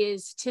website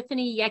is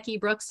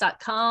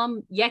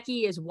tiffanyyekebrooks.com.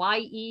 Yecke is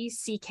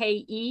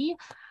Yecke.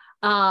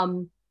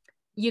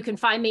 You can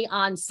find me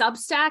on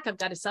Substack. I've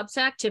got a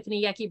Substack,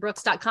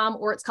 tiffanyyekebrooks.com,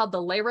 or it's called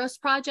the Leros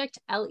Project,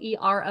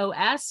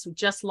 Leros. We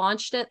just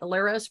launched it, the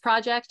Leros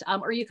Project.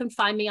 Or you can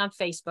find me on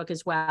Facebook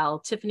as well,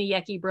 Tiffany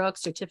Yecke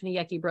Brooks or Tiffany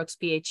Yecke Brooks,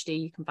 Ph.D.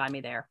 You can find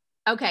me there.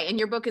 Okay. And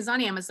your book is on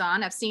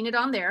Amazon. I've seen it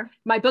on there.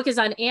 My book is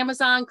on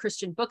Amazon,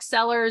 Christian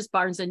booksellers,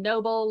 Barnes and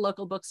Noble,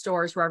 local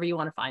bookstores, wherever you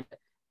want to find it.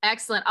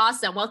 Excellent.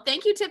 Awesome. Well,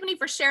 thank you, Tiffany,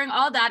 for sharing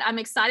all that. I'm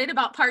excited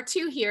about part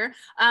 2 here.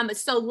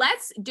 So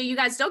you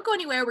guys don't go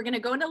anywhere. We're going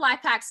to go into life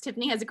hacks.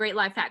 Tiffany has a great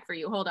life hack for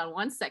you. Hold on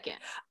one second.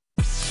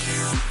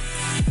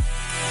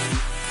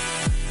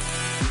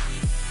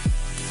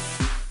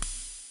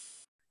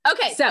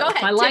 Okay. So go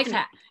ahead, my life Tiffany.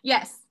 hack.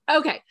 Yes.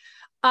 Okay.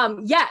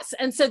 Yes.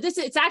 And so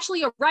it's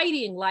actually a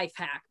writing life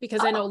hack,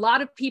 because I know a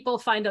lot of people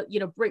find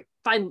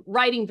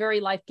writing very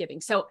life-giving.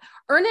 So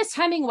Ernest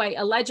Hemingway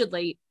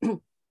allegedly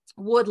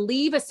would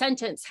leave a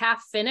sentence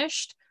half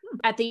finished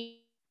at the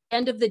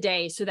end of the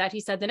day, so that he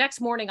said, the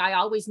next morning, I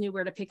always knew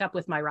where to pick up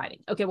with my writing.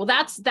 Okay, well,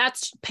 that's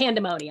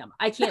pandemonium.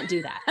 I can't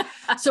do that.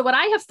 So what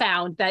I have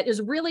found that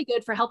is really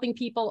good for helping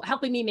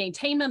me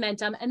maintain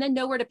momentum and then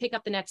know where to pick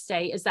up the next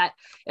day is that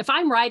if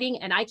I'm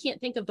writing and I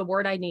can't think of the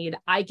word I need,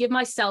 I give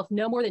myself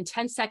no more than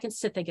 10 seconds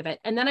to think of it.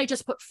 And then I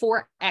just put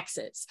 4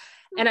 X's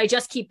and I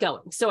just keep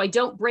going. So I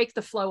don't break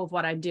the flow of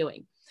what I'm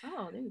doing.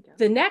 Oh, there you go.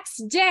 The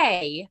next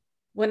day,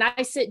 when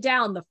I sit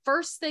down, the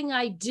first thing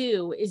I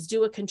do is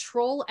do a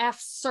Control F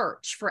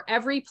search for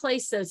every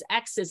place those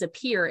X's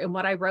appear in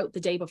what I wrote the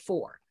day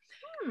before.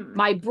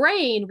 My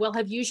brain will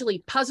have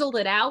usually puzzled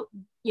it out,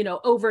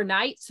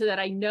 overnight, so that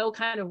I know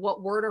kind of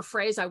what word or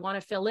phrase I want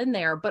to fill in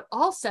there. But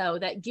also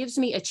that gives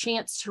me a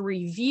chance to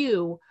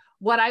review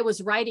what I was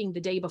writing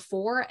the day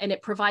before, and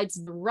it provides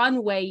the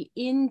runway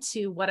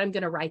into what I'm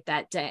going to write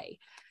that day.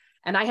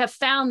 And I have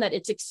found that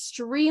it's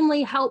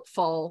extremely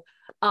helpful,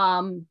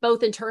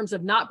 both in terms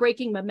of not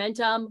breaking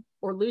momentum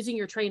or losing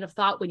your train of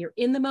thought when you're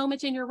in the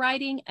moment in your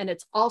writing. And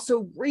it's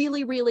also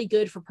really, really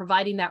good for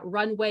providing that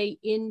runway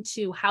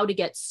into how to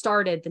get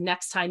started the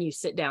next time you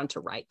sit down to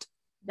write.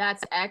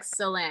 That's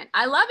excellent.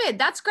 I love it.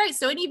 That's great.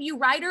 So any of you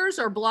writers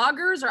or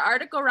bloggers or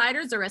article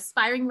writers or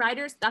aspiring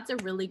writers, that's a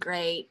really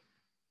great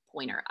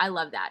pointer. I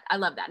love that. I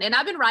love that. And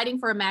I've been writing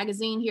for a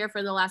magazine here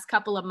for the last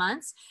couple of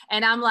months,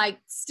 and I'm like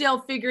still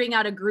figuring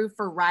out a groove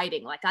for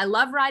writing. Like I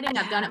love writing.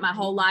 I've done it my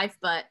whole life,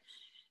 but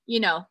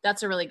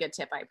that's a really good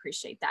tip. I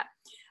appreciate that.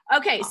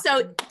 Okay.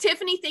 So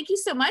Tiffany, thank you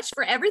so much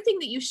for everything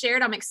that you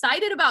shared. I'm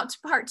excited about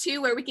part 2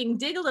 where we can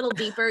dig a little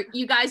deeper.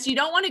 You guys, you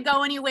don't want to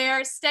go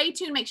anywhere. Stay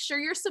tuned. Make sure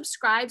you're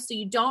subscribed so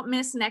you don't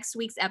miss next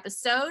week's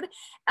episode.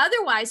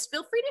 Otherwise,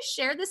 feel free to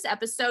share this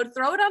episode,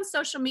 throw it on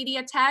social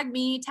media, tag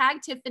me,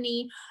 tag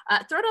Tiffany,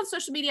 throw it on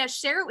social media,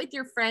 share it with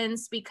your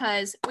friends,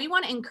 because we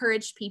want to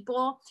encourage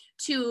people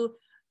to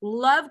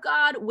love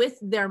God with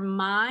their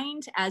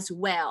mind as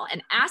well.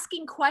 And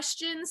asking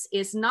questions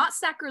is not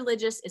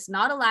sacrilegious. It's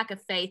not a lack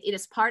of faith. It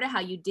is part of how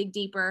you dig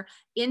deeper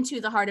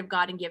into the heart of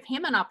God and give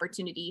him an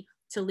opportunity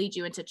to lead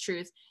you into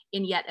truth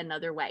in yet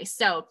another way.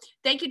 So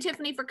thank you,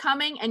 Tiffany, for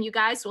coming. And you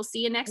guys, we'll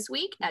see you next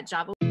week at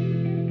Java.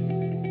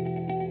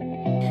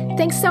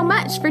 Thanks so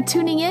much for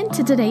tuning in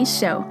to today's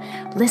show.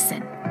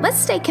 Listen, let's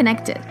stay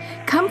connected.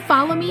 Come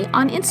follow me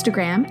on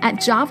Instagram at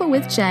Java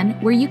with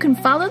Jen, where you can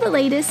follow the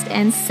latest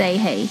and say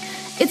hey.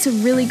 It's a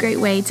really great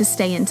way to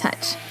stay in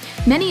touch.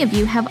 Many of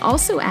you have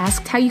also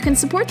asked how you can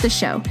support the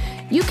show.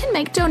 You can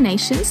make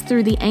donations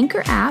through the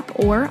Anchor app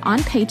or on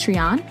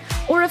Patreon,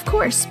 or of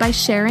course by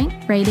sharing,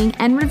 rating,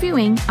 and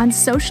reviewing on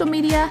social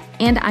media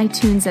and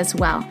iTunes as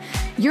well.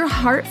 Your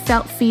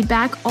heartfelt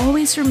feedback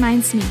always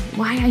reminds me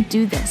why I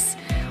do this.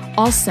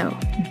 Also,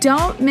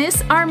 don't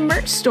miss our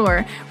merch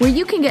store, where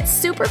you can get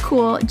super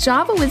cool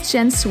Java with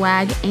Jen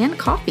swag and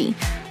coffee.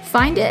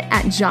 Find it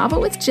at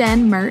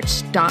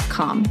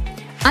javawithjenmerch.com.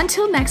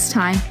 Until next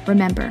time,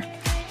 remember,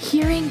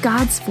 hearing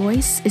God's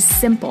voice is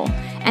simple,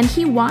 and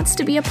he wants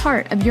to be a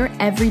part of your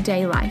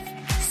everyday life.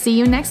 See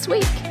you next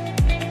week.